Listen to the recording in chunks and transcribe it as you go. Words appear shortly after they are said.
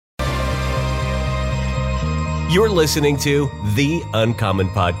You're listening to The Uncommon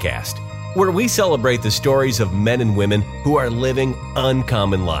Podcast, where we celebrate the stories of men and women who are living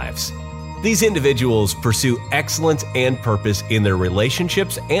uncommon lives. These individuals pursue excellence and purpose in their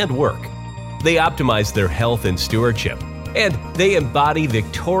relationships and work. They optimize their health and stewardship, and they embody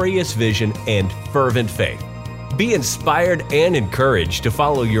victorious vision and fervent faith. Be inspired and encouraged to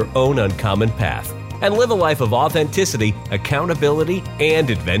follow your own uncommon path and live a life of authenticity, accountability, and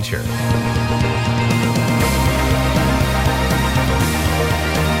adventure.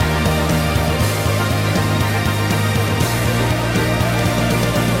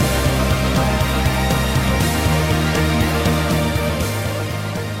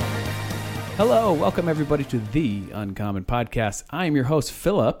 Hello, welcome everybody to The Uncommon Podcast. I am your host,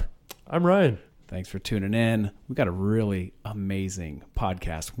 Philip. I'm Ryan. Thanks for tuning in. We've got a really amazing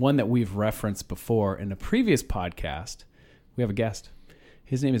podcast, one that we've referenced before in a previous podcast. We have a guest.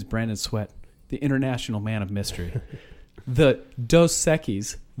 His name is Brandon Swett, the international man of mystery. The Dos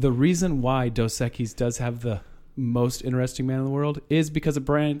Equis, the reason why Dos Equis does have the most interesting man in the world is because of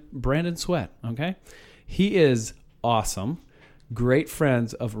Brandon Swett, okay? He is awesome. Great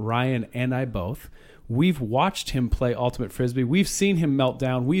friends of Ryan and I both. We've watched him play Ultimate Frisbee. We've seen him melt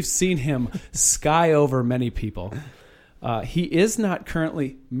down. We've seen him sky over many people. He is not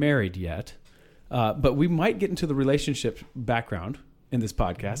currently married yet, but we might get into the relationship background in this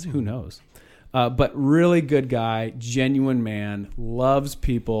podcast. Who knows? But really good guy, genuine man, loves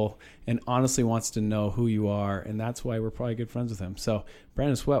people, and honestly wants to know who you are, and that's why we're probably good friends with him. So,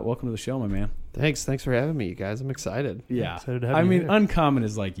 Brandon Swett, welcome to the show, my man. Thanks for having me, you guys. I'm excited. Yeah. Excited to have I you mean, here. uncommon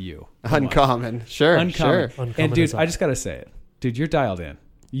is like you. Uncommon. Sure. Uncommon. Uncommon And dude, is I just got to say it. Dude, you're dialed in.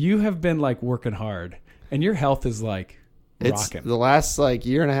 You have been like working hard, and your health is like It's rocking. the last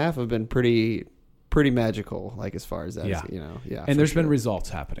year and a half have been pretty magical, like as far as that, Yeah. yeah. And there's been results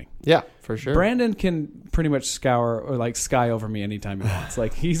happening. Yeah, for sure. Brandon can pretty much scour or like sky over me anytime he wants.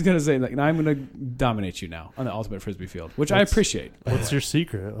 Like he's gonna say, like, I'm gonna dominate you now on the Ultimate Frisbee field, which I appreciate. What's your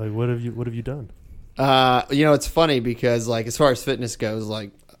secret? Like, what have you done? It's funny because like as far as fitness goes,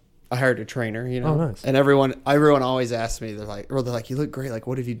 like I hired a trainer, Oh, nice. and everyone always asks me, they're like, you look great. Like,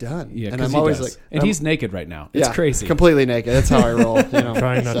 what have you done? Yeah, and I'm always like, and he's naked right now. It's crazy. completely naked. That's how I roll.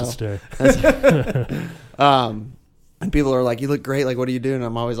 Trying not to stare. And people are like, you look great. Like, what are you doing? And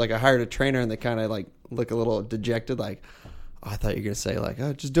I'm always like, I hired a trainer, and they kind of like look a little dejected, like, oh, I thought you were gonna say like,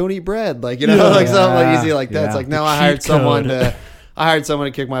 oh, just don't eat bread, like something like easy like that. Yeah. It's like, no, I hired someone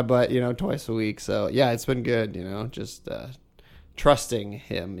to kick my butt, twice a week. So yeah, it's been good, just trusting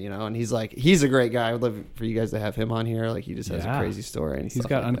him, and he's a great guy. I would love for you guys to have him on here. Like he just has a crazy story. And he's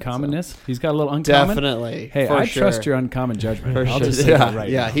got like uncommonness. That, so. He's got a little uncommon. Definitely. Hey, I trust your uncommon judgment. For I'll sure. just say that right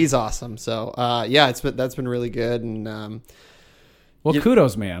now. Yeah, he's awesome. So that's been really good. And well,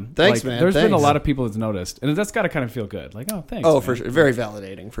 kudos, man. Thanks, man. There's been a Thanks. lot of people that's noticed, and that's got to kind of feel good. Like, oh, thanks. oh, man. for sure, very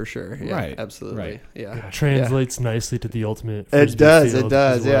validating, for sure. Yeah, Right. absolutely. Right. Yeah, Translates nicely to the ultimate. It Frisbee does. field It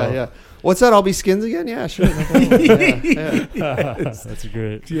does. as well. Yeah. What's that? I'll be skins again. Yeah, sure. Yeah. That's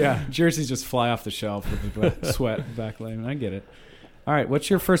great. Yeah, jerseys just fly off the shelf with the Sweat backline. I get it. All right, what's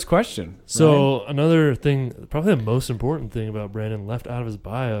your first question? So another thing, probably the most important thing about Brandon left out of his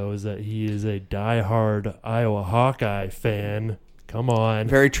bio is that he is a diehard Iowa Hawkeye fan. Come on.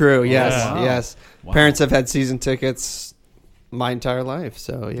 Very true. Yes. Yeah. Wow. Yes. Wow. Parents have had season tickets my entire life.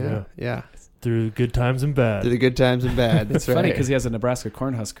 So yeah. Through good times and bad. Through the good times and bad. That's It's funny right. because he has a Nebraska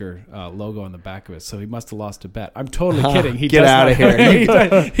Cornhusker logo on the back of it, so he must have lost a bet. I'm totally kidding. He Get does out not- of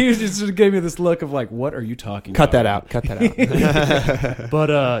here. he was just gave me this look of like, what are you talking Cut about? that out.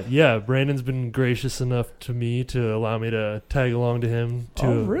 But Brandon's been gracious enough to me to allow me to tag along to him to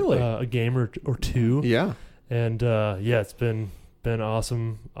Oh, really? a game or two. Yeah. And it's been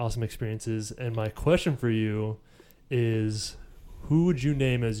awesome experiences. And my question for you is, who would you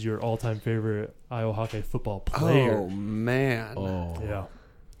name as your all-time favorite Iowa Hawkeye football player? Oh man. Oh, Yeah.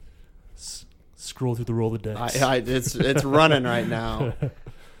 Scroll through the roll of the dice. It's running right now.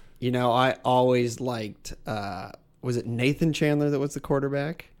 I always liked. Was it Nathan Chandler that was the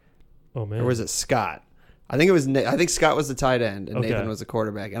quarterback, Oh man. or was it Scott? I think it was. I think Scott was the tight end, and Okay. Nathan was the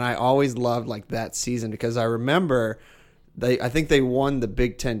quarterback. And I always loved like that season because I remember. I think they won the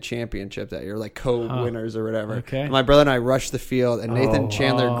Big Ten championship that year, like co-winners or whatever. Okay. And my brother and I rushed the field, and Nathan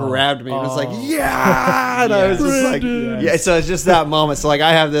Chandler grabbed me and was like, Oh. "Yeah!" And I was just like, Brandon. "Yeah." So it's just that moment. So like,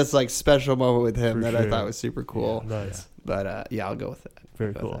 I have this like special moment with him For that I sure. thought was super cool. Nice. But I'll go with that.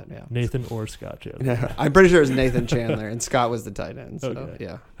 Very Go cool. with that, yeah. Nathan or Scott Chandler. I'm pretty sure it was Nathan Chandler, and Scott was the tight end. So Okay.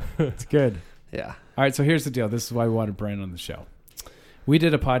 yeah, it's good. yeah. All right, so here's the deal. This is why we wanted Brandon on the show. We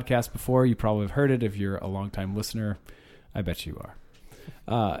did a podcast before. You probably have heard it if you're a longtime listener. I bet you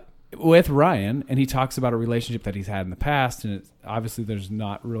are. with Ryan, and he talks about a relationship that he's had in the past, and obviously there's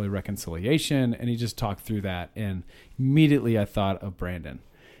not really reconciliation, and he just talked through that, and immediately I thought of Brandon.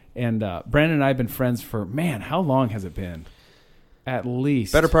 And Brandon and I have been friends for, man, how long has it been? At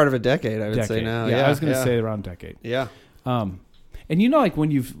least better part of a decade, I would say now. Yeah, I was going to say around a decade. Yeah. And like when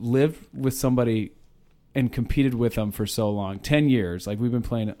you've lived with somebody and competed with them for so long, 10 years, like we've been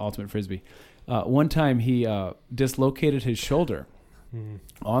playing Ultimate Frisbee. One time he dislocated his shoulder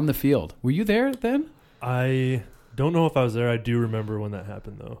on the field. Were you there then? I don't know if I was there. I do remember when that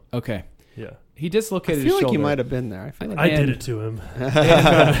happened, though. Okay. Yeah. He dislocated I feel his like shoulder. you might have been there. I feel like I did it to him.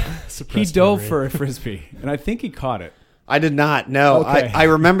 He dove for a Frisbee, and I think he caught it. I did not. No, Okay. I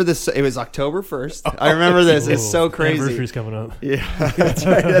remember this. It was October 1st. I remember this. It's so crazy. Anniversary's coming up. Yeah, that's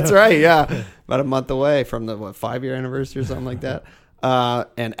right. That's right. Yeah, about a month away from the 5-year anniversary or something like that.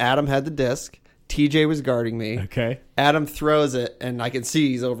 And Adam had the disc. TJ was guarding me. Okay. Adam throws it, and I can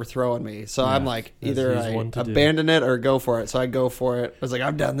see he's overthrowing me. So I'm like, either he's I one to do. abandon it or go for it. So I go for it. I was like,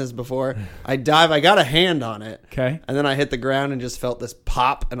 I've done this before. I dive. I got a hand on it. Okay. And then I hit the ground and just felt this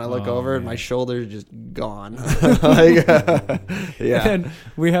pop, and I look over, and man. my shoulder's just gone. Like, yeah. And then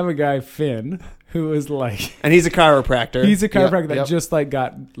we have a guy, Finn, who is like... And he's a chiropractor. He's a chiropractor that Yep. just like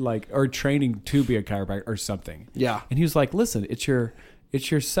got like, or training to be a chiropractor or something. Yeah. And he was like, listen, it's your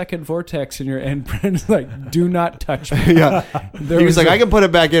second vortex in your, and Brandon's like, do not touch me. Yeah. There He was like, a- I can put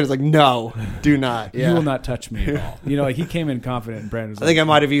it back in. It's like, no, do not. Yeah. You will not touch me at all. Like he came in confident, and Brandon was I think I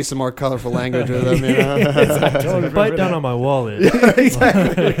might have used some more colorful language with him. You know? Bite down on my wallet.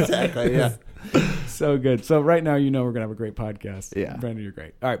 Exactly. Yeah. So good. So right now, we're going to have a great podcast. Yeah. Brandon, you're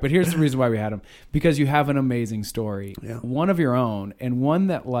great. All right. But here's the reason why we had him, because you have an amazing story, Yeah. one of your own, and one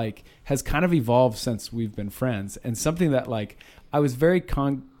that like has kind of evolved since we've been friends, and something that like I was very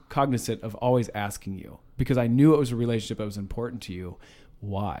cognizant of always asking you, because I knew it was a relationship that was important to you.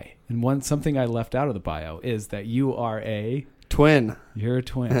 Why? And something I left out of the bio is that you are Twin. you're a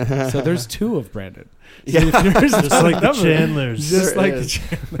twin. So there's two of Brandon. So Yeah. if yours Just doesn't like the cover- Chandlers. Just There like is.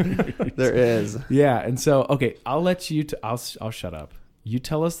 the Chandlers. There is. Yeah, and so okay, I'll let you. I'll shut up. You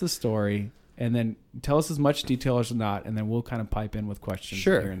tell us the story, and then tell us as much detail as not, and then we'll kind of pipe in with questions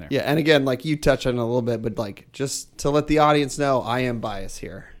Sure. here and there. Yeah. And again, like you touched on it a little bit, but like just to let the audience know, I am biased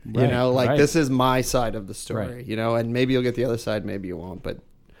here. Right, This is my side of the story, Right. and maybe you'll get the other side, maybe you won't, but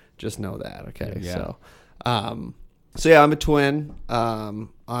just know that. Okay. Yeah. So yeah, I'm a twin.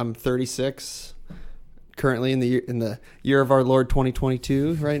 I'm 36, currently in the year of our Lord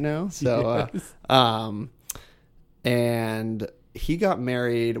 2022 right now. So, and he got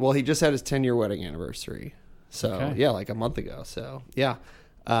married. Well, he just had his 10-year wedding anniversary. So Okay. yeah, like a month ago. So yeah,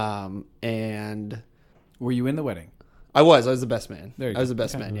 and Were you in the wedding? I was the best man. There you I was go. the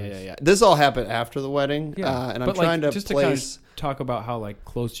best Okay. man. Yeah. This all happened after the wedding. And I'm but trying like, to just place. to kind of talk about how like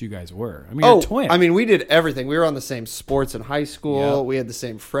close you guys were. I mean, you're twins. I mean, we did everything. We were on the same sports in high school. Yep. We had the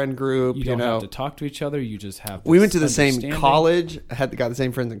same friend group. you don't have to talk to each other. You just have. We this went to the same understanding. college. Got the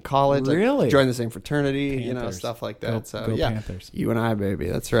same friends in college. like, Really? joined the same fraternity. Panthers. Stuff like that. Go, so go yeah, Panthers. you and I, baby.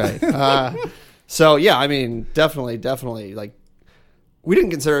 That's right. So yeah, I mean, definitely, like, we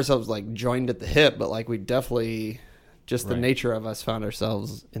didn't consider ourselves like joined at the hip, but like we definitely, just the Right. nature of us, found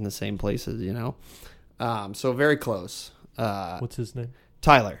ourselves in the same places. So very close. What's his name?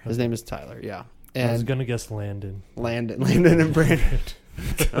 Tyler. His name is Tyler. Yeah. I was And gonna guess Landon. Landon and Brandon.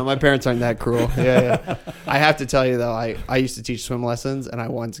 No, my parents aren't that cruel. Yeah. I have to tell you though, I used to teach swim lessons, and I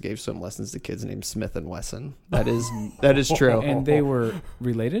once gave swim lessons to kids named Smith and Wesson. That is true. And they were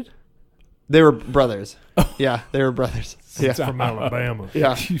related. They were brothers. Yeah, they were brothers. Yeah, From Alabama.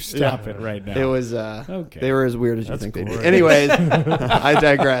 yeah. You stop Yeah. it right now. It was. Okay. They were as weird as you That's think they'd be. great. Anyways, I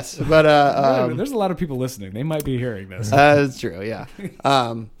digress. But There's a lot of people listening. They might be hearing this. that's true. Yeah.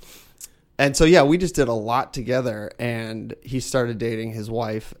 And so yeah, we just did a lot together, and he started dating his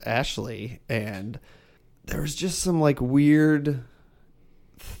wife Ashley, and there was just some like weird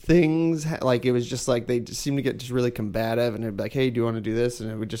things. Like it was just like they just seemed to get just really combative, and it'd be like, "Hey, do you want to do this?"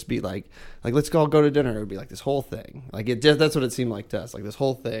 And it would just be like let's go to dinner. It would be like this whole thing. Like that's what it seemed like to us. Like this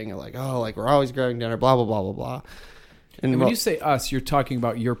whole thing, like we're always going dinner, blah blah blah blah blah. And when you say us, you're talking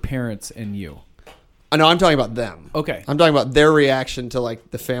about your parents and you. No, I'm talking about them. Okay. I'm talking about their reaction to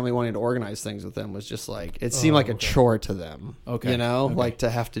like the family wanting to organize things with them was just like it seemed like a chore to them. Okay. Okay. Like to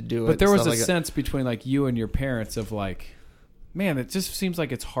have to do it. But there and was a stuff like that. sense between like you and your parents of like, man, it just seems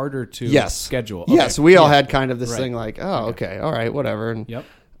like it's harder to Yes. schedule. Yes, Okay. we all Yeah. had kind of this Right. thing like, oh, okay, all right, whatever. And Yep.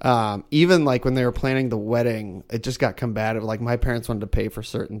 even like when they were planning the wedding, it just got combative. Like my parents wanted to pay for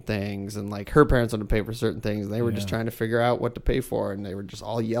certain things, and like her parents wanted to pay for certain things, and they were just Yeah. trying to figure out what to pay for, and they were just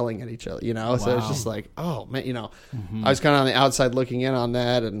all yelling at each other, So it's Wow. just like, oh man, Mm-hmm. I was kind of on the outside looking in on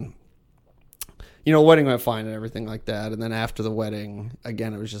that, and wedding went fine and everything like that. And then after the wedding,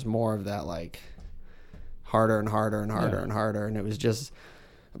 again, it was just more of that, like, harder and harder and harder and harder. And it was just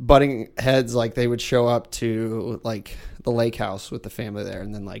butting heads. Like, they would show up to, like, the lake house with the family there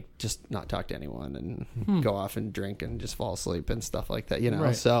and then, like, just not talk to anyone and go off and drink and just fall asleep and stuff like that,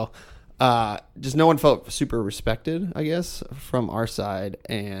 Right. So just no one felt super respected, I guess, from our side.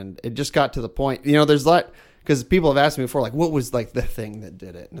 And it just got to the point, there's because people have asked me before, like, what was, like, the thing that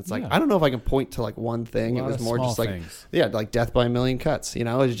did it? And it's like, I don't know if I can point to, like, one thing. It was more just, like, things. like death by a million cuts. It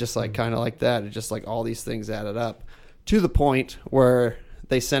was just, like, kind of like that. It just, like, all these things added up to the point where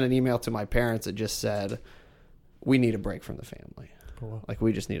they sent an email to my parents that just said, we need a break from the family. Wow. Like,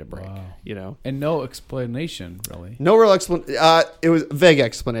 we just need a break, And no explanation, really. No real explanation. It was a vague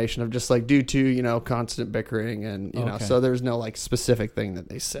explanation of just, like, due to, constant bickering and, so there's no, like, specific thing that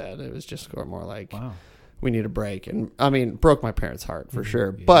they said. It was just more like... Wow. We need a break. And I mean, broke my parents' heart for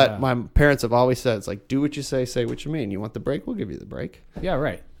sure. Yeah. But my parents have always said, it's like, do what you say what you mean. You want the break? We'll give you the break. Yeah,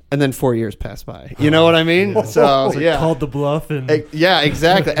 right. And then 4 years pass by. You know what I mean? Yeah. So, yeah. Called the bluff. And yeah,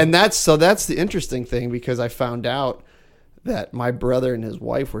 exactly. And that's the interesting thing, because I found out that my brother and his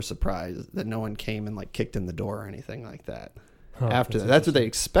wife were surprised that no one came and, like, kicked in the door or anything like that. After that, that's what they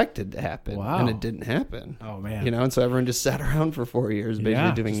expected to happen, and it didn't happen. Oh man, and so everyone just sat around for 4 years,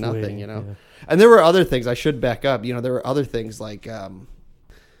 basically doing nothing. Waiting, Yeah. And there were other things I should back up. There were other things like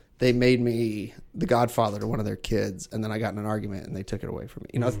they made me the godfather to one of their kids, and then I got in an argument, and they took it away from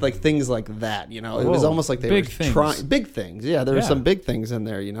me. It's like things like that. It was almost like they were trying big things. Yeah, there were some big things in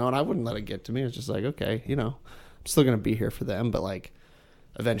there. And I wouldn't let it get to me. It was just like, okay, I'm still gonna be here for them, but like.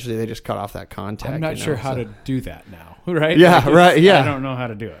 Eventually, they just cut off that contact. I'm not sure how to do that now, right? Yeah, right. Yeah, I don't know how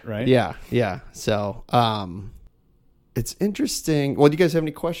to do it, right? Yeah. So, it's interesting. Well, do you guys have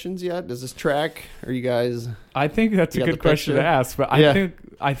any questions yet? Does this track? Are you guys? I think that's a good question to ask, but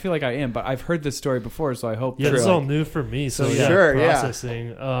I feel like I am. But I've heard this story before, so I hope. Yeah, it's all new for me. So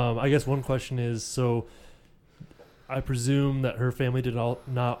processing. I guess one question is, so I presume that her family did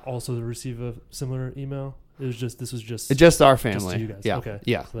not also receive a similar email. This was just our family. Just you guys. Yeah. Okay.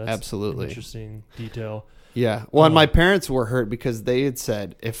 Yeah. So that's absolutely. An interesting detail. Yeah. Well, and my parents were hurt because they had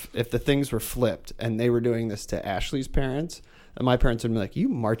said if the things were flipped and they were doing this to Ashley's parents, and my parents would be like, "You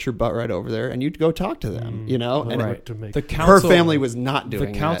march your butt right over there and you'd go talk to them," And right. Her family was not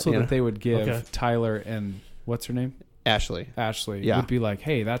doing the counsel that they would give Okay. Tyler and what's her name? Ashley would be like,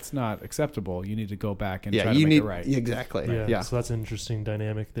 hey, that's not acceptable. You need to go back and try to make it right. Exactly. Yeah. So that's an interesting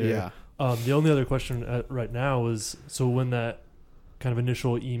dynamic there. Yeah. The only other question right now is, so when that kind of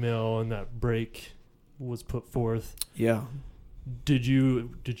initial email and that break was put forth, did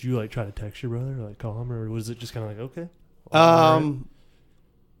you like try to text your brother or like call him, or was it just kind of like, okay?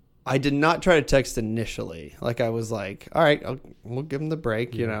 I did not try to text initially. Like, I was like, all right, we'll give him the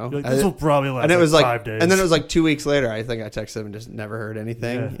break, Like, this will probably last and it was 5 days. And then it was like 2 weeks later, I think I texted him and just never heard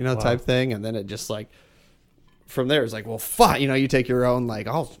anything, type thing. And then it just like, from there, it's like, well, fuck, you take your own, like,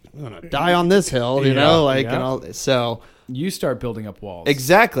 I'm going to die on this hill, and all. So you start building up walls.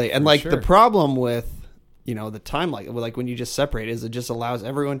 Exactly. And like the problem with, the time, like when you just separate is it just allows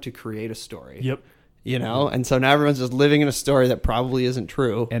everyone to create a story. Yep. And so now everyone's just living in a story that probably isn't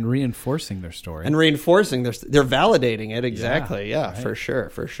true. And reinforcing their story. And reinforcing they're validating it. Exactly. Yeah,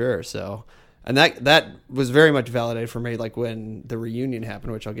 right. For sure. So, and that was very much validated for me, like when the reunion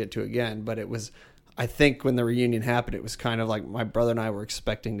happened, which I'll get to again, but it was, I think when the reunion happened, it was kind of like my brother and I were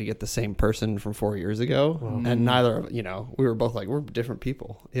expecting to get the same person from 4 years ago. Wow. And neither of, we were both like, we're different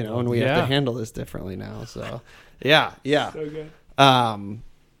people, and we have to handle this differently now. So, yeah. So good.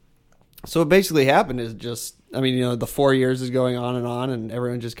 So what basically happened is just, the 4 years is going on, and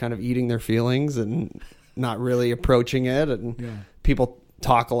everyone's just kind of eating their feelings and not really approaching it. And people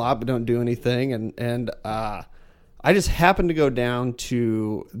talk a lot but don't do anything. And I just happened to go down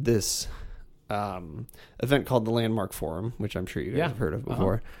to this event called the Landmark Forum, which I'm sure you guys have heard of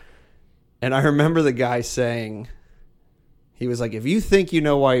before. And I remember the guy saying, he was like, if you think you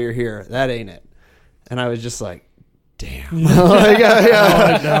know why you're here, that ain't it. And I was just like, damn. It's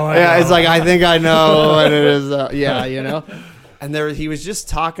like, I think I know what it is. And he was just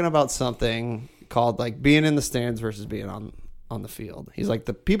talking about something called like being in the stands versus being on the field. He's like,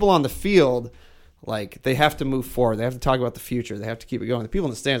 the people on the field, like, they have to move forward. They have to talk about the future. They have to keep it going. The people in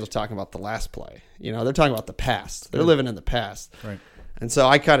the stands are talking about the last play. They're talking about the past. They're living in the past. Right. And so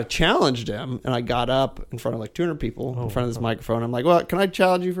I kind of challenged him, and I got up in front of like 200 people in front of this microphone. I'm like, well, can I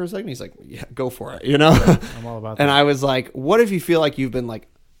challenge you for a second? He's like, yeah, go for it. I'm all about that. And I was like, what if you feel like you've been like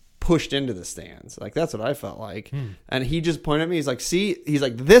pushed into the stands? Like, that's what I felt like. And he just pointed at me. He's like, see, he's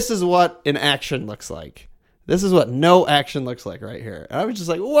like, this is what an action looks like. this is what no action looks like right here. And I was just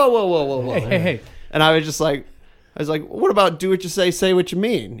like, whoa. Hey. And I was like, what about do what you say what you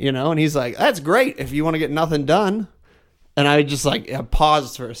mean, you know? And he's like, that's great if you want to get nothing done. And I just like I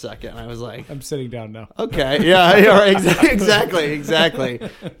paused for a second. I was like, I'm sitting down now. Okay, yeah, exactly.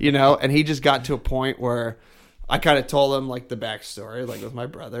 You know, and he just got to a point where I kind of told him like the backstory, like with my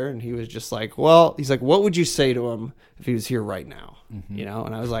brother, and he was just like, well, he's like, what would you say to him if he was here right now? Mm-hmm. You know,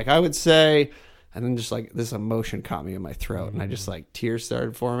 and I was like, I would say, and then just like this emotion caught me in my throat, mm-hmm. and I just like tears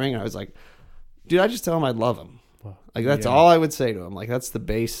started forming. And I was like, dude, I just tell him I'd love him. Like that's all I would say to him. Like that's the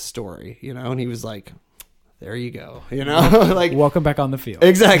base story, you know. And he was like, there you go, you know. Like welcome back on the field.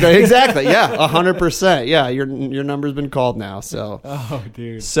 Exactly. Yeah, 100%. Yeah, your number's been called now. So oh,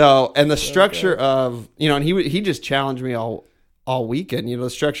 dude. So and the structure of, you know, and he just challenged me all weekend. You know, the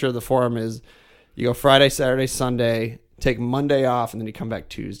structure of the forum is you go Friday, Saturday, Sunday, take Monday off, and then you come back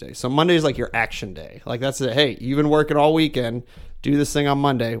Tuesday. So Monday is like your action day. Like that's it. Hey, you've been working all weekend. Do this thing on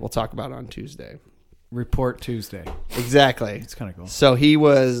Monday. We'll talk about it on Tuesday. Report Tuesday. Exactly. It's kind of cool. So he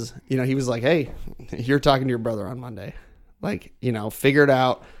was like, hey, you're talking to your brother on Monday. Like, you know, figure it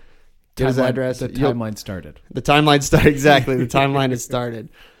out. Get his address. The timeline started. The timeline started. Exactly. The timeline has started.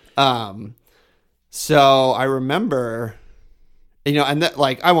 So I remember, you know, and that,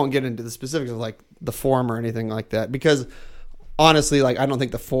 like, I won't get into the specifics of like the forum or anything like that because honestly, like, I don't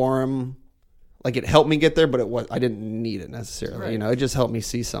think the forum, like it helped me get there, but I didn't need it necessarily. Right. You know, it just helped me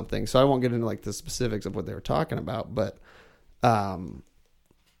see something. So I won't get into like the specifics of what they were talking about, but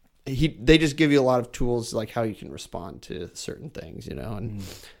they just give you a lot of tools like how you can respond to certain things, you know.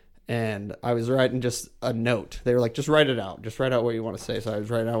 And I was writing just a note. They were like, just write it out. Just write out what you want to say. So I was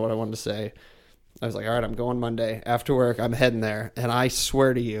writing out what I wanted to say. I was like, all right, I'm going Monday after work. I'm heading there, and I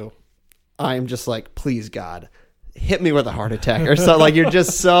swear to you, I am just like, please God, hit me with a heart attack or something. Like you're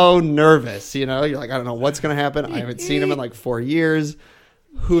just so nervous, you know. You're like, I don't know what's gonna happen. I haven't seen him in like 4 years.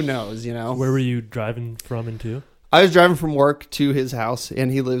 Who knows, you know? Where were you driving from and to? I was driving from work to his house,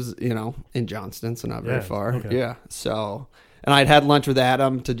 and he lives, you know, in Johnston, so not very far. Okay. Yeah. So, and I'd had lunch with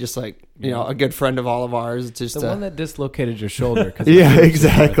Adam to just like, you know, a good friend of all of ours. Just the one that dislocated your shoulder. Yeah,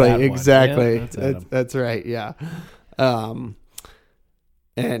 exactly. That's right. Yeah.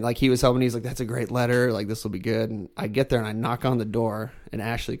 And like he was helping, he's like, that's a great letter. Like this will be good. And I get there and I knock on the door, and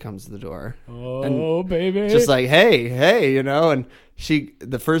Ashley comes to the door. Oh, and baby. Just like, hey, you know. And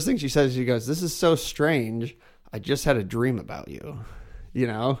the first thing she says, she goes, this is so strange. I just had a dream about you, you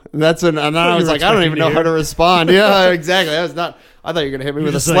know. And that's when, and then I was like, I don't even know how to respond. Yeah, exactly. I thought you were gonna hit me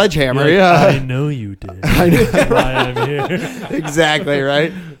with a sledgehammer. Like, yeah, I know you did. I know why I'm here. Exactly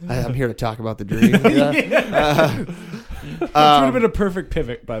right. I'm here to talk about the dream. Yeah. That would have been a perfect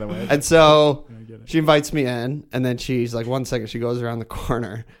pivot, by the way. And so she invites me in, and then she's like, 1 second, she goes around the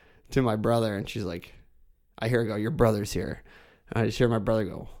corner to my brother, and she's like, I hear her go, your brother's here. And I just hear my brother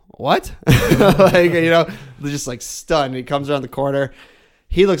go, what? Like, you know, just like stunned. He comes around the corner.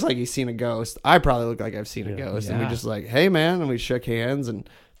 He looks like he's seen a ghost. I probably look like I've seen a ghost. Yeah. And we just like, hey, man. And we shook hands. And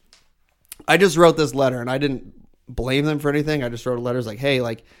I just wrote this letter, and I didn't blame them for anything. I just wrote letters like, hey,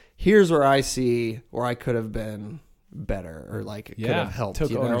 like, here's where I see where I could have been better, or like it could have helped.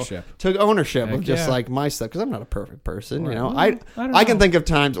 Took ownership of just like my stuff, because I'm not a perfect person, you know. I can think of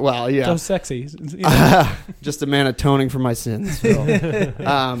times. Well, yeah, so sexy, you know. Just a man atoning for my sins.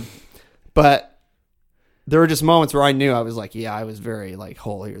 But there were just moments where I knew I was like, yeah, I was very like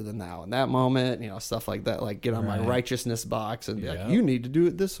holier than thou in that moment, you know, stuff like that. Like get on my righteousness box and be like, you need to do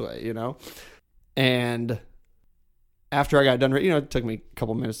it this way, you know. And after I got done, you know, it took me a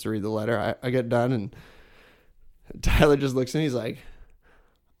couple minutes to read the letter. I get done, and Tyler just looks and he's like,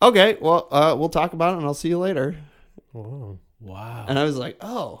 okay, well, we'll talk about it, and I'll see you later. Whoa. Wow. And I was like,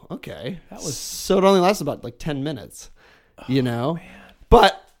 oh, okay. So it only lasted about like 10 minutes, you know? Man.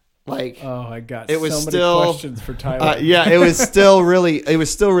 But like, I got it was so still, many questions for Tyler. Yeah, it was still really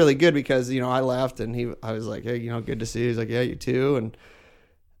good, because, you know, I left, and I was like, hey, you know, good to see you. He's like, yeah, you too.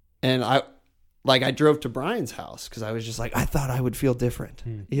 And I drove to Brian's house, because I was just like, I thought I would feel different,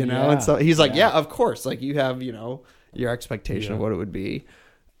 you know? And so he's like, yeah, of course. Like you have, you know, your expectation of what it would be.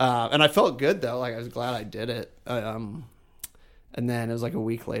 And I felt good though. Like I was glad I did it. And then it was like a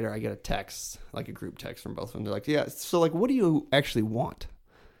week later, I get a text, like a group text from both of them. They're like, yeah, so like, what do you actually want?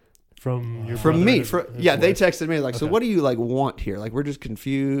 From your from me, they texted me like, so what do you like want here? Like, we're just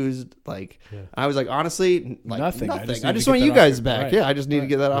confused. Like, I was like, honestly, like nothing. I just want you guys back. Right. Yeah, I just need to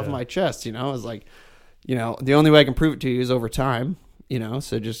get that off my chest. You know, I was like, you know, the only way I can prove it to you is over time. You know,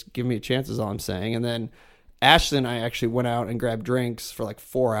 so just give me a chance is all I'm saying. And then Ashley and I actually went out and grabbed drinks for like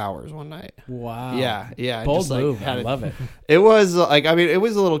 4 hours one night. Wow. Yeah. Bold just, like, move. I love it. It was like, I mean, it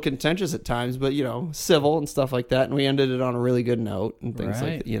was a little contentious at times, but civil and stuff like that. And we ended it on a really good note and things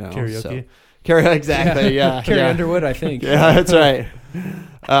like that, Karaoke. So. Exactly. Yeah. Carrie Underwood, I think. Yeah, that's right.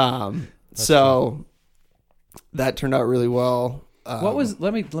 So that turned out really well. What was?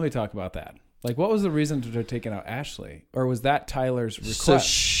 Let me talk about that. Like, what was the reason to taking out Ashley, or was that Tyler's request? So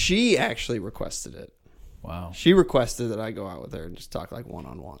she actually requested it. Wow. She requested that I go out with her and just talk like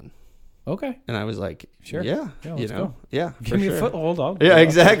one-on-one. Okay. And I was like, sure. Yeah, let's go. Yeah. Give me a foothold. Yeah,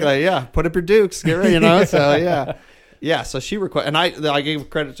 exactly. Yeah. Put up your dukes. Get ready, So yeah. Yeah. So she requested, and I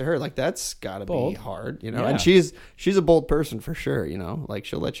gave credit to her. Like, that's gotta be hard, Yeah. and she's a bold person for sure, like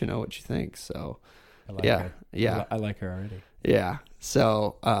she'll let you know what she thinks. So I like her. Yeah. I like her already. Yeah.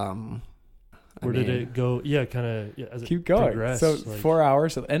 So, Where did it go? Yeah, kind of. Yeah, as keep it going. progressed, So 4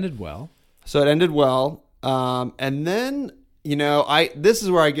 hours. It ended well. So it ended well. And then, this is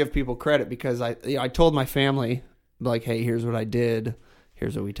where I give people credit because I told my family, like, hey, here's what I did.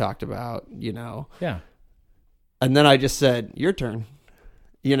 Here's what we talked about, Yeah. And then I just said, your turn,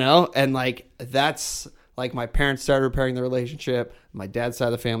 and like, that's like my parents started repairing the relationship. My dad's side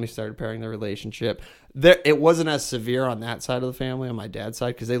of the family started repairing the relationship. It wasn't as severe on that side of the family, on my dad's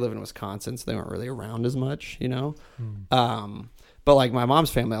side, because they live in Wisconsin, so they weren't really around as much, But like my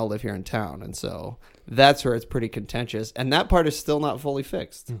mom's family all live here in town, and so that's where it's pretty contentious. And that part is still not fully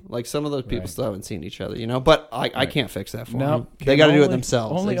fixed. Like some of those people still haven't seen each other, But I can't fix that for them. They got to do it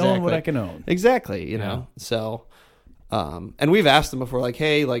themselves. Only own what I can own. Exactly, So, and we've asked them before, like,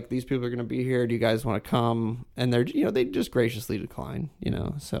 hey, like these people are going to be here. Do you guys want to come? And they're, they just graciously decline,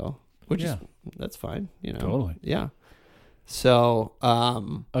 So, which is that's fine, Totally. Yeah. So,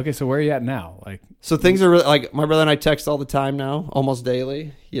 okay, so where are you at now? Like, so things are really, like, my brother and I text all the time now, almost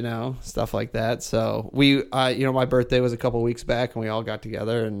daily, stuff like that. So we, my birthday was a couple weeks back, and we all got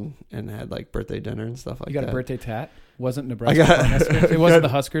together and had like birthday dinner and stuff like that. You got a birthday tat? Wasn't Nebraska? Huskers? It wasn't the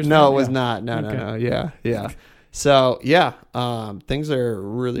Huskers? No, thing? it was not. No. Yeah. So things are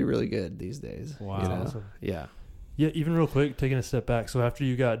really, really good these days. Wow. Awesome. Yeah. Yeah, even real quick, taking a step back. So after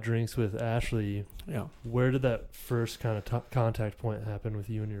you got drinks with Ashley, where did that first kind of contact point happen with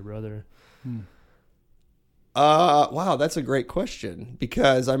you and your brother? Wow, that's a great question,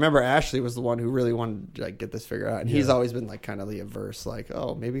 because I remember Ashley was the one who really wanted to like get this figured out, and he's always been like kind of the averse, like,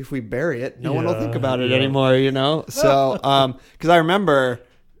 oh, maybe if we bury it, no one will think about it anymore, So, because I remember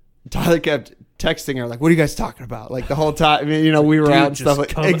Tyler kept texting her like, what are you guys talking about? Like the whole time, I mean, we were out and stuff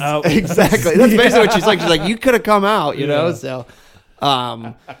like out. Exactly. That's basically what she's like. She's like, you could have come out, So,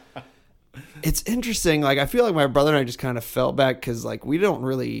 it's interesting. Like, I feel like my brother and I just kind of fell back because like we haven't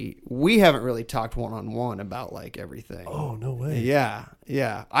really talked one-on-one about like everything. Oh, no way. Yeah.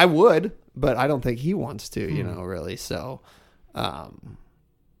 I would, but I don't think he wants to, really. So, and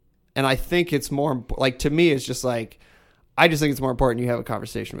I think it's more like, to me, it's just like, I just think it's more important you have a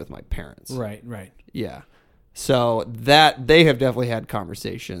conversation with my parents. Right. Yeah. So that they have definitely had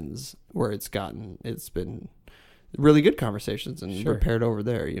conversations where it's been really good conversations and repaired over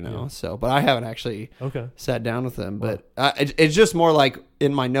there, So, but I haven't actually sat down with them. But it's just more like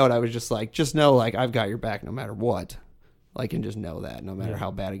in my note, I was just like, just know, like, I've got your back no matter what. Like, and just know that no matter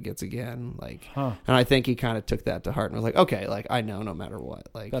how bad it gets again. Like, and I think he kind of took that to heart and was like, okay, like, I know no matter what.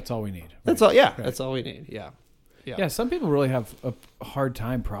 Like, that's all we need. That's all. Yeah. Right. That's all we need. Yeah. Yeah, some people really have a hard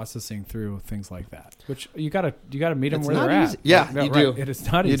time processing through things like that. Which you gotta meet them where they're at. Yeah, like, you do. It is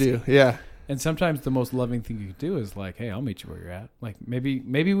not easy. You do. Yeah. And sometimes the most loving thing you can do is like, hey, I'll meet you where you're at. Like maybe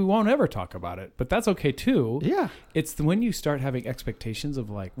we won't ever talk about it, but that's okay too. Yeah. It's when you start having expectations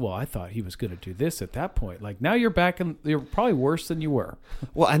of like, well, I thought he was going to do this at that point. Like now you're back and you're probably worse than you were.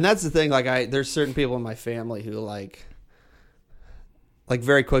 Well, and that's the thing. Like there's certain people in my family who like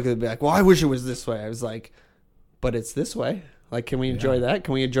very quickly be like, well, I wish it was this way. I was like, but it's this way. Like, can we enjoy that?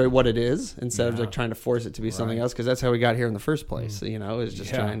 Can we enjoy what it is instead of like trying to force it to be something else? Because that's how we got here in the first place. Is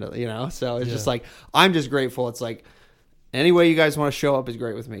just trying to, So it's just like, I'm just grateful. It's like, any way you guys want to show up is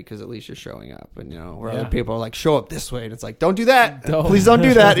great with me because at least you're showing up. And, where other people are like, show up this way. And it's like, don't do that. Please don't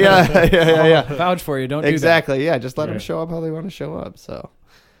do that. Yeah. Vouch for you. Don't do that. Exactly. Yeah. Just let them show up how they want to show up. So,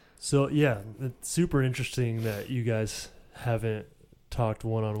 yeah, it's super interesting that you guys haven't talked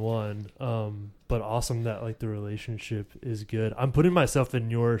one-on-one. But awesome that like the relationship is good. I'm putting myself in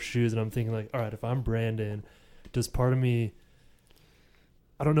your shoes and I'm thinking like, all right, if I'm Brandon, does part of me,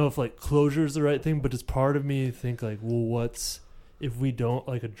 I don't know if like closure is the right thing, but does part of me think like, well, what's, if we don't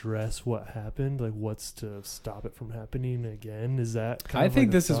like address what happened, like what's to stop it from happening again? Is that kind I of think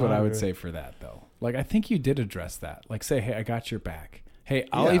like this is what I would say for that though. Like, I think you did address that. Like say, hey, I got your back. hey,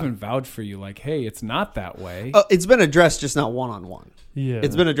 I'll even vouch for you. Like, hey, it's not that way. It's been addressed, just not one-on-one. Yeah.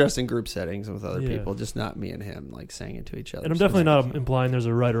 It's been addressed in group settings with other people, just not me and him like saying it to each other. And I'm definitely not implying there's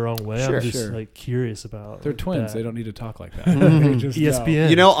a right or wrong way. Sure, I'm just like curious about. They're twins. that. They don't need to talk like that. Mhm. They just ESPN.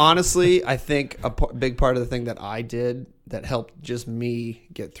 You know, honestly, I think a big part of the thing that I did that helped just me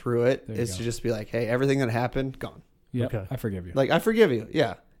get through it is to just be like, hey, everything that happened, gone. Yeah, Okay. I forgive you. Like, I forgive you.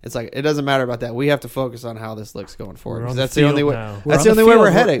 Yeah. It's like, it doesn't matter about that. We have to focus on how this looks going forward. We're on That's the the only field way. now. We're That's on the only way field.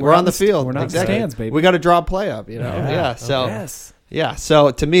 we're heading. We're on the field. We're not exactly. stands, baby. We got to draw a play up, you know? Yeah. Yeah. So, Yes. yeah. So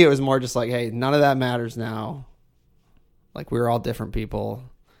to me, it was more just like, hey, none of that matters now. Like, we were all different people.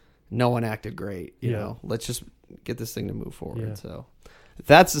 No one acted great. You know, let's just get this thing to move forward. Yeah. So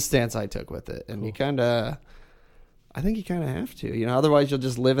that's the stance I took with it. And I think you kind of have to, you know, otherwise you'll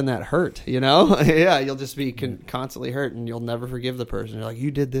just live in that hurt, you know? Yeah, you'll just be constantly hurt and you'll never forgive the person. You're like,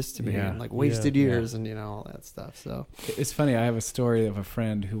 you did this to me, and like wasted years and, you know, all that stuff. So it's funny. I have a story of a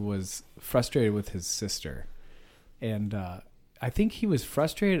friend who was frustrated with his sister. And I think he was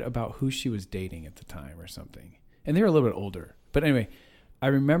frustrated about who she was dating at the time or something. And they were a little bit older. But anyway, I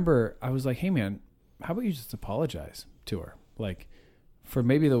remember I was like, hey, man, how about you just apologize to her? Like, for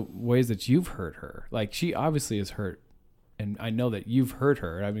maybe the ways that you've hurt her. Like, she obviously is hurt, and I know that you've hurt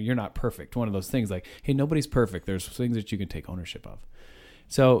her. I mean, you're not perfect. One of those things like, hey, nobody's perfect. There's things that you can take ownership of.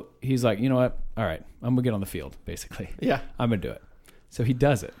 So he's like, you know what? All right, I'm going to get on the field, basically. yeah, I'm going to do it. So he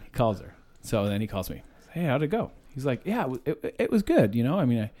does it. He calls her. So then he calls me. Hey, how'd it go? He's like, yeah, it was good. You know, I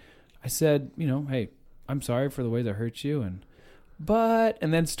mean, I said, you know, hey, I'm sorry for the ways I hurt you. And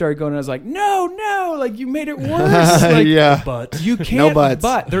then started going, and I was like, no, like, you made it worse. Like, yeah, But you can't, no buts.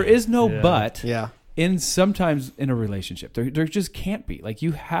 but there is no but yeah. sometimes in a relationship. There just can't be. Like,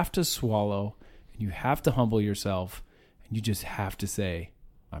 you have to swallow, and you have to humble yourself, and you just have to say,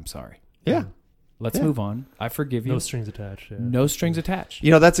 I'm sorry. Yeah. Let's move on. I forgive you. no strings attached. Yeah. No strings attached. You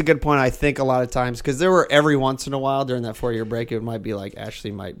know, that's a good point. I think a lot of times, because there were every once in a while during that 4-year break, it might be like,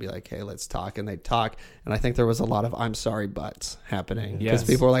 Ashley might be like, hey, let's talk. And they'd talk. And I think there was a lot of I'm sorry buts happening. Because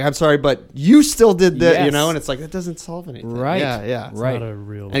people were like, I'm sorry, but you still did that, you know? And it's like, that doesn't solve anything. Right. Yeah. It's Right. not a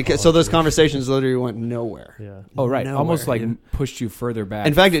real And so those conversations literally went nowhere. Yeah. Oh, right. Nowhere. Almost like pushed you further back.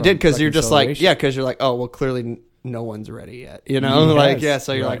 In fact, it from did, because you're just like, reconciliation. yeah, because you're like, oh, well, clearly no one's ready yet, you know? Like, Yes. yeah,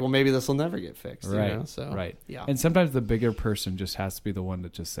 so you're Right. like, well, maybe this will never get fixed, Right. you know? So, Right. yeah. And sometimes the bigger person just has to be the one to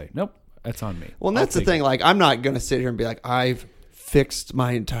just say, nope, that's on me. Well, and I'll that's the take thing. it. Like, I'm not going to sit here and be like, I've fixed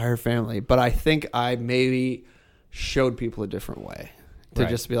my entire family, but I think I maybe showed people a different way to Right.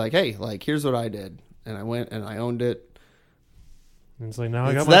 just be like, hey, like, here's what I did. And I went and I owned it. And it's like, now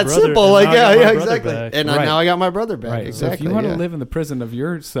I got It's my that brother. simple. and Like, now I got my yeah, brother exactly. back. And Right. now I got my brother back. Right. Exactly. So if you want yeah. to live in the prison of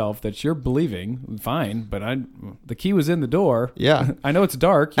yourself that you're believing, fine. But the key was in the door. Yeah. I know it's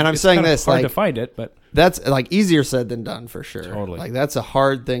dark. And I'm It's saying kind of this, hard like, to find it, but That's like easier said than done for sure. Totally. Like, that's a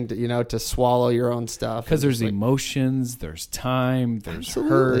hard thing to, you know, to swallow your own stuff. because there's like, emotions, there's time, there's Absolutely.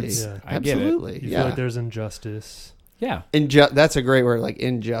 hurts. Yeah. I get it. Absolutely. You Yeah. feel like there's injustice. Yeah. That's a great word, like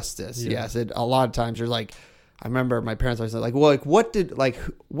injustice. Yeah. Yes, a lot of times you're like, I remember my parents always said, like, well, like what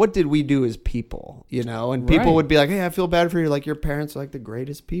did we do as people, you know? And people Right. would be like, hey, I feel bad for you. Like, your parents are like the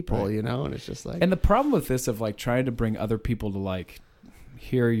greatest people, Right. you know? And it's just like, And the problem with this of like trying to bring other people to like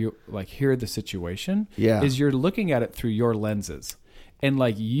hear the situation Yeah. is you're looking at it through your lenses, and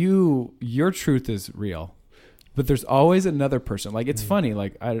like your truth is real, but there's always another person. Like, it's funny,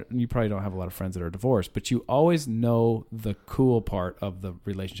 like you probably don't have a lot of friends that are divorced, but you always know the cool part of the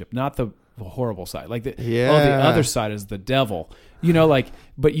relationship, not the horrible side. Like the other side is the devil, you know, like,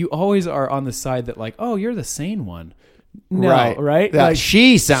 but you always are on the side that like, oh, you're the sane one. No, right? That Like,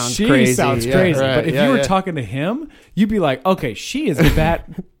 she sounds crazy. Yeah, crazy. right. But if Yeah, you were yeah. talking to him, you'd be like, okay, she is that.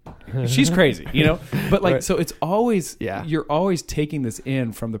 She's crazy, you know? But like, so it's always, you're always taking this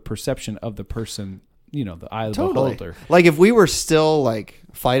in from the perception of the person, you know, the eye of the beholder. Like, if we were still like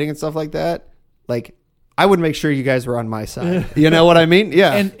fighting and stuff like that, like, I would make sure you guys were on my side. You know what I mean?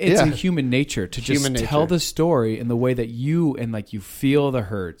 Yeah. And it's yeah. a human nature to just tell the story in the way that you feel the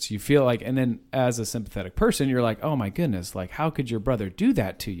hurts. You feel like, and then as a sympathetic person, you're like, oh my goodness, like, how could your brother do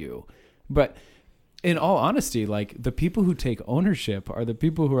that to you? But in all honesty, like, the people who take ownership are the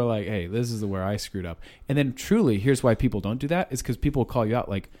people who are like, hey, this is where I screwed up. And then truly, here's why people don't do that is because people call you out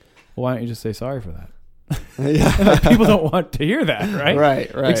like, well, why don't you just say sorry for that? Yeah. Like, people don't want to hear that, right?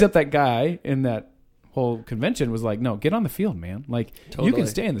 Right. Except that guy in that whole convention was like, no, get on the field, man. Like, you can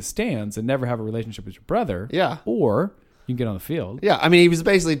stay in the stands and never have a relationship with your brother. Yeah. Or you can get on the field. Yeah. I mean, he was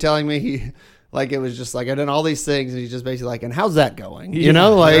basically telling me like, it was just like, I done all these things. And he's just basically like, and how's that going? You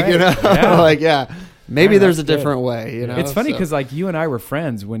know, like, you know, like, maybe there's a different way, you know? It's funny because like you and I were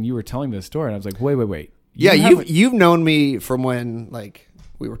friends when you were telling this story. And I was like, wait. you've known me from when like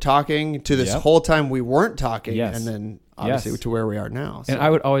we were talking to this whole time we weren't talking, and then obviously to where we are now. So. And I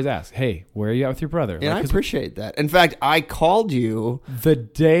would always ask, "Hey, where are you at with your brother?" And I appreciate that. In fact, I called you the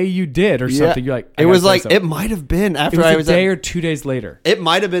day you did or something. You're like, it was like it might have been after I was a day or 2 days later. It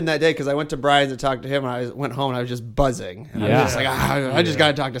might have been that day because I went to Brian's and talked to him, and I went home and I was just buzzing. And I was just like, I just got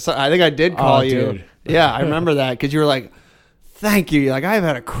to talk to someone. I think I did call you. Dude. Yeah, I remember that because you were like, "Thank you." Like I've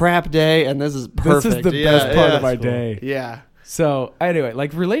had a crap day, and this is perfect. This is the best part of my day. Yeah. So anyway,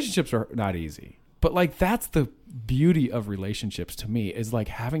 like relationships are not easy, but like that's the beauty of relationships to me is like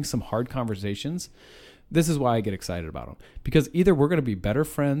having some hard conversations. This is why I get excited about them, because either we're going to be better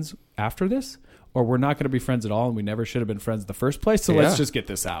friends after this or we're not going to be friends at all. And we never should have been friends in the first place. So let's just get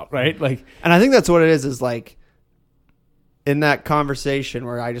this out. Right. Like, and I think that's what it is like in that conversation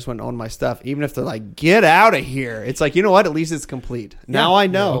where I just went and owned my stuff, even if they're like, get out of here. It's like, you know what? At least it's complete. Now I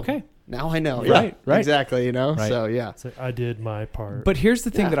know. Okay. Now I know. Right. Exactly. You know? Right. So yeah. It's like I did my part. But here's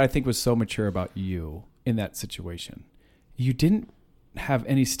the thing that I think was so mature about you in that situation. You didn't have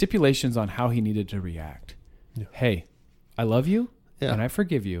any stipulations on how he needed to react. Yeah. Hey, I love you and I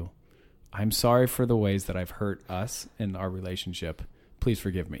forgive you. I'm sorry for the ways that I've hurt us in our relationship. Please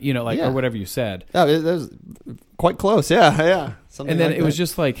forgive me. You know, like, or whatever you said. Yeah, it was quite close. Yeah. Something and then it was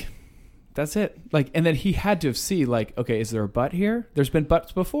just like, that's it. Like, and then he had to see like, okay, is there a butt here? There's been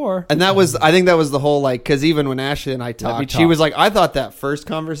butts before. And I think that was the whole, like, cause even when Ashley and I talked, she was like, I thought that first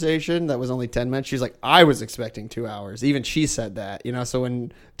conversation that was only 10 minutes. She's like, I was expecting 2 hours. Even she said that, you know? So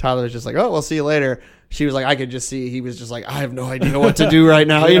when Tyler was just like, oh, we'll see you later. She was like, I could just see, he was just like, I have no idea what to do right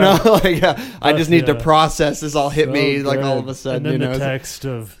now. You know, like, I just need to process. This all hit me like all of a sudden, and then you know, the text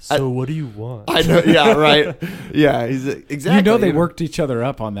of, so what do you want? I know. Yeah. Right. Yeah. He's exactly. You know, they worked each other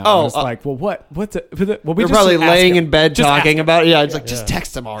up on that. Oh, it's like, well, what's it? Well, we were probably laying in bed talking about it. Yeah. It's like, just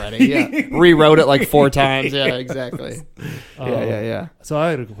text him already. Yeah. Rewrote it like 4 times. Yeah, exactly. Yeah. So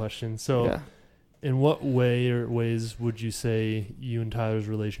I had a question. So in what ways would you say you and Tyler's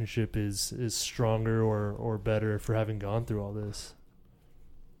relationship is stronger or better for having gone through all this?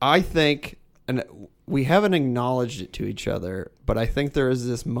 I think, and we haven't acknowledged it to each other, but I think there is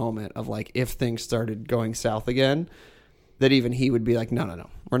this moment of like, if things started going south again, that even he would be like, no,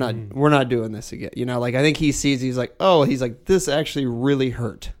 we're not doing this again. You know, like I think he's like, this actually really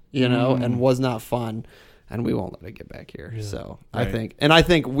hurt, you know, and was not fun. And we won't let it get back here. Yeah, so I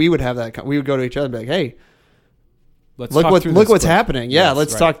think we would have that. We would go to each other and be like, "Hey, look what's happening. Yeah,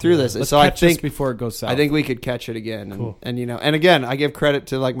 let's talk through this." Let's so catch I think this before it goes south. I think we could catch it again. Cool. And you know, and again, I give credit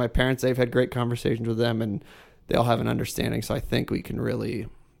to like my parents. They've had great conversations with them, and they all have an understanding. So I think we can really,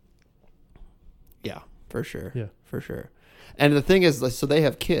 for sure. And the thing is, so they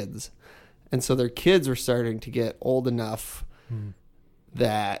have kids, and so their kids were starting to get old enough.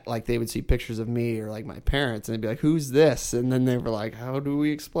 That like they would see pictures of me or like my parents and they'd be like, who's this? And then they were like, how do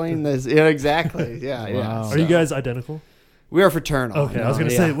we explain this? Yeah, exactly. Yeah. Wow. Are you guys identical? We are fraternal. Okay. I was going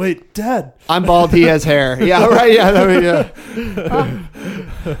to say, wait, Dad. I'm bald. He has hair. Yeah. Right. Yeah.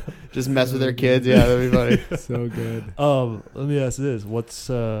 Just mess with their kids. Yeah. That'd be funny. So good. Let me ask this. What's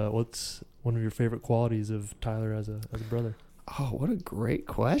one of your favorite qualities of Tyler as a brother? Oh, what a great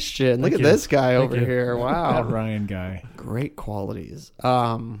question. Look at this guy over here. Wow. That Ryan guy. Great qualities.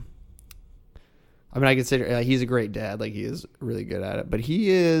 I mean, I consider he's a great dad. Like, he is really good at it. But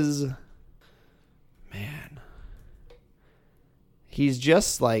he is, man, he's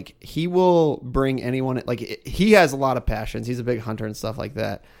just like, he will bring anyone, like, he has a lot of passions. He's a big hunter and stuff like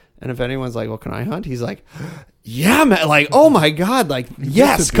that. And if anyone's like, well, can I hunt? He's like, yeah, man. Like, oh my God. Like,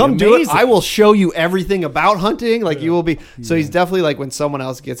 yes, come do it. I will show you everything about hunting. Like, you will be. So he's definitely like, when someone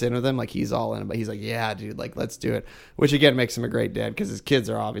else gets into them, like, he's all in. But he's like, yeah, dude, like, let's do it. Which again makes him a great dad because his kids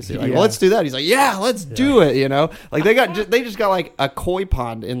are obviously like, well, let's do that. He's like, yeah, let's do it. You know, like they just got like a koi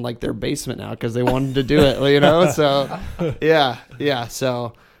pond in like their basement now because they wanted to do it. You know, so yeah.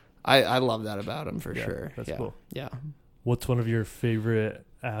 So I love that about him for sure. That's cool. Yeah. What's one of your favorite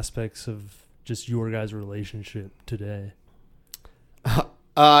aspects of just your guys' relationship today?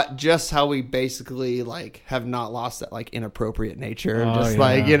 Just how we basically like have not lost that like inappropriate nature. Oh, just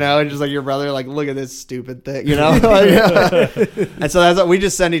like, you know, just like your brother, like, look at this stupid thing, you know? And so that's what we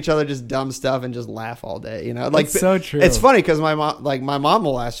just send each other just dumb stuff and just laugh all day, you know? Like, it's so true. It's funny because my mom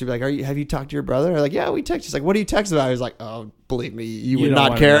will ask you, like, have you talked to your brother? Or like, yeah, we text. She's like, what do you text about? He's like, oh, believe me, you would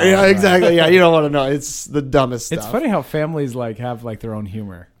not care. Yeah, exactly. Yeah, you don't want to know. It's the dumbest stuff. It's funny how families like have like their own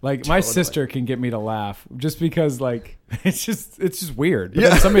humor. Like my sister can get me to laugh just because like it's just weird. But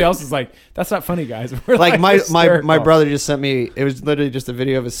then somebody else is like, that's not funny, guys. We're like my brother just sent me, it was literally just a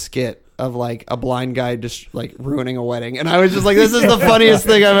video of a skit of like a blind guy just like ruining a wedding, and I was just like, this is the funniest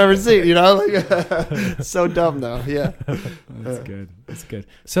thing I've ever seen. You know, like, so dumb though. Yeah, that's good. That's good.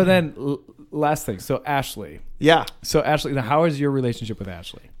 So then, last thing. So Ashley. Yeah. So Ashley, now how is your relationship with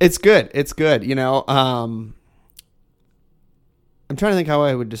Ashley? It's good. It's good. You know, I'm trying to think how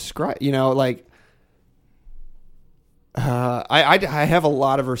I would describe. You know, like. I have a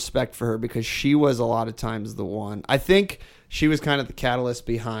lot of respect for her because she was a lot of times the one. I think she was kind of the catalyst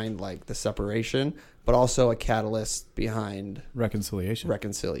behind like the separation, but also a catalyst behind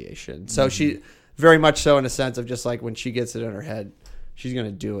reconciliation. So she very much so in a sense of just like when she gets it in her head, she's going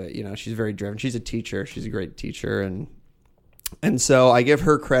to do it. You know, she's very driven. She's a teacher. She's a great teacher. And so I give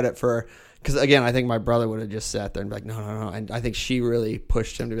her credit for, because again, I think my brother would have just sat there and be like, no. And I think she really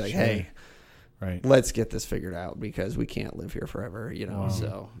pushed him to be like, hey, right, let's get this figured out because we can't live here forever, you know. Wow.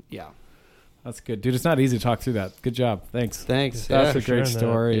 So yeah, that's good, dude. It's not easy to talk through that. Good job. Thanks. That's a great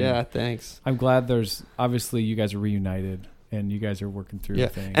story. Yeah, thanks. I'm glad there's obviously you guys are reunited and you guys are working through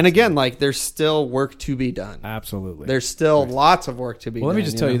things. And again, like there's still work to be done. Absolutely. There's still lots of work to be done. Well, let me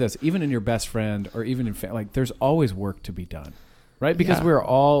just tell you this: even in your best friend or even in like, there's always work to be done. Right? Because we're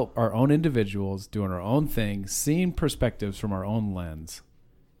all our own individuals doing our own thing, seeing perspectives from our own lens.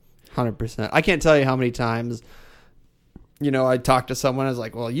 100%. I can't tell you how many times, you know, I talk to someone, I was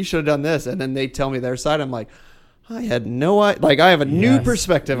like, well, you should have done this. And then they tell me their side. I'm like, I had no idea. Like, I have a new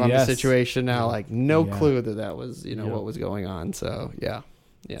perspective on the situation now. Like, no clue that was, you know, what was going on. So, yeah.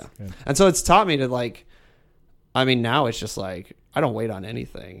 And so it's taught me to, like, I mean, now it's just like, I don't wait on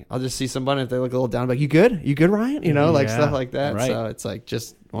anything. I'll just see somebody, if they look a little down, I'm like, you good? You good, Ryan? You know, like stuff like that. Right. So it's like,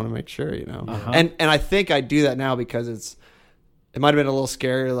 just want to make sure, you know. And I think I do that now because it might have been a little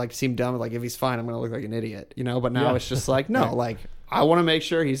scary to like seem dumb. Like if he's fine, I'm going to look like an idiot, you know, but now it's just like, no, like I want to make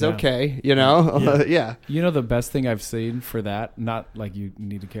sure he's okay, you know? Yeah. You know, the best thing I've seen for that, not like you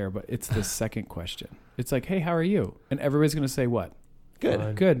need to care, but it's the second question. It's like, hey, how are you? And everybody's going to say what? Good.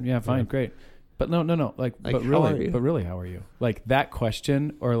 Fine. Good. Yeah, fine. Great. But no. Like but really, how are you? Like that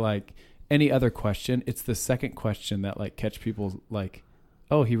question or like any other question, it's the second question that like catch people like,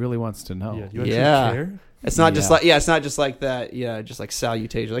 oh, he really wants to know. Yeah. It's not just like, it's not just like that. Yeah. Just like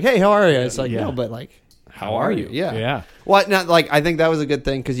salutation. Like, hey, how are you? It's like, no, but like, how are you? Yeah. Well, not like, I think that was a good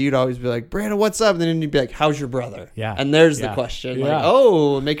thing. Cause you'd always be like, Brandon, what's up? And then you'd be like, how's your brother? Yeah. And there's the question. Yeah. Like,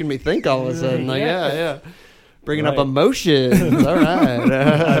 oh, making me think all of a sudden. Like, yeah. Bringing up emotions. All right.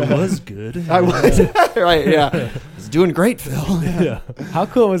 I was good. I was. Right. Yeah. I was doing great, Phil. Yeah. How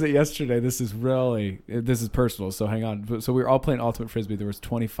cool was it yesterday? This is personal. So hang on. So we were all playing Ultimate Frisbee. There was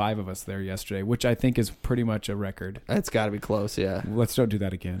 25 of us there yesterday, which I think is pretty much a record. It's got to be close. Yeah. Let's don't do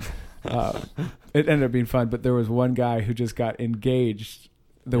that again. It ended up being fun, but there was one guy who just got engaged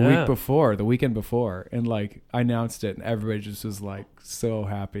the weekend before, and like I announced it and everybody just was like so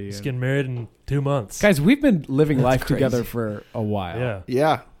happy. He's getting married in 2 months. Guys, we've been living life together for a while.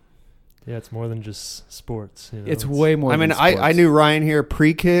 Yeah, it's more than just sports, you know? It's way more. I mean, I knew Ryan here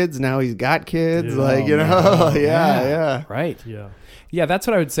pre-kids, now he's got kids. Like, you know. Yeah. Right. Yeah, that's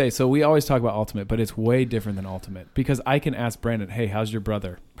what I would say. So we always talk about Ultimate, but it's way different than Ultimate because I can ask Brandon, hey, how's your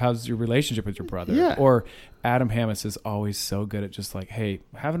brother? How's your relationship with your brother? Yeah. Or Adam Hammis is always so good at just like, hey,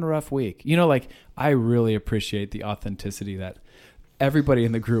 having a rough week. You know, like I really appreciate the authenticity that everybody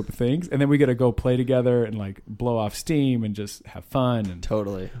in the group thinks. And then we get to go play together and like blow off steam and just have fun. And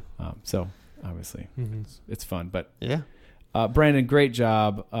totally. So obviously it's fun. But yeah. Brandon, great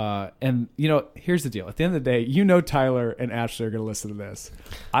job. And, you know, here's the deal. At the end of the day, you know Tyler and Ashley are going to listen to this.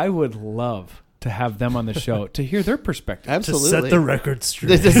 I would love to have them on the show to hear their perspective. Absolutely. To set the record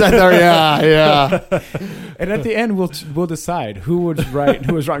straight. Yeah. And at the end, we'll decide who was right and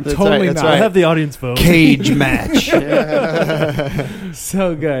who was wrong. That's totally right, not. I'll have the audience vote. Cage match.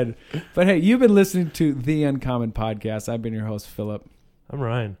 So good. But hey, you've been listening to The Uncommon Podcast. I've been your host, Philip. I'm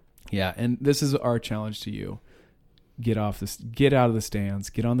Ryan. Yeah, and this is our challenge to you. Get out of the stands,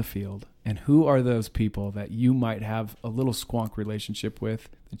 get on the field. And who are those people that you might have a little squonk relationship with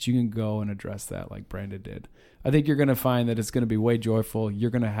that you can go and address that like Brandon did? I think you're going to find that it's going to be way joyful.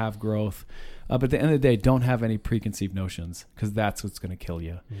 You're going to have growth. But at the end of the day, don't have any preconceived notions because that's what's going to kill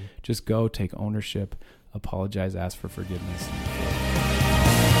you. Just go take ownership, apologize, ask for forgiveness.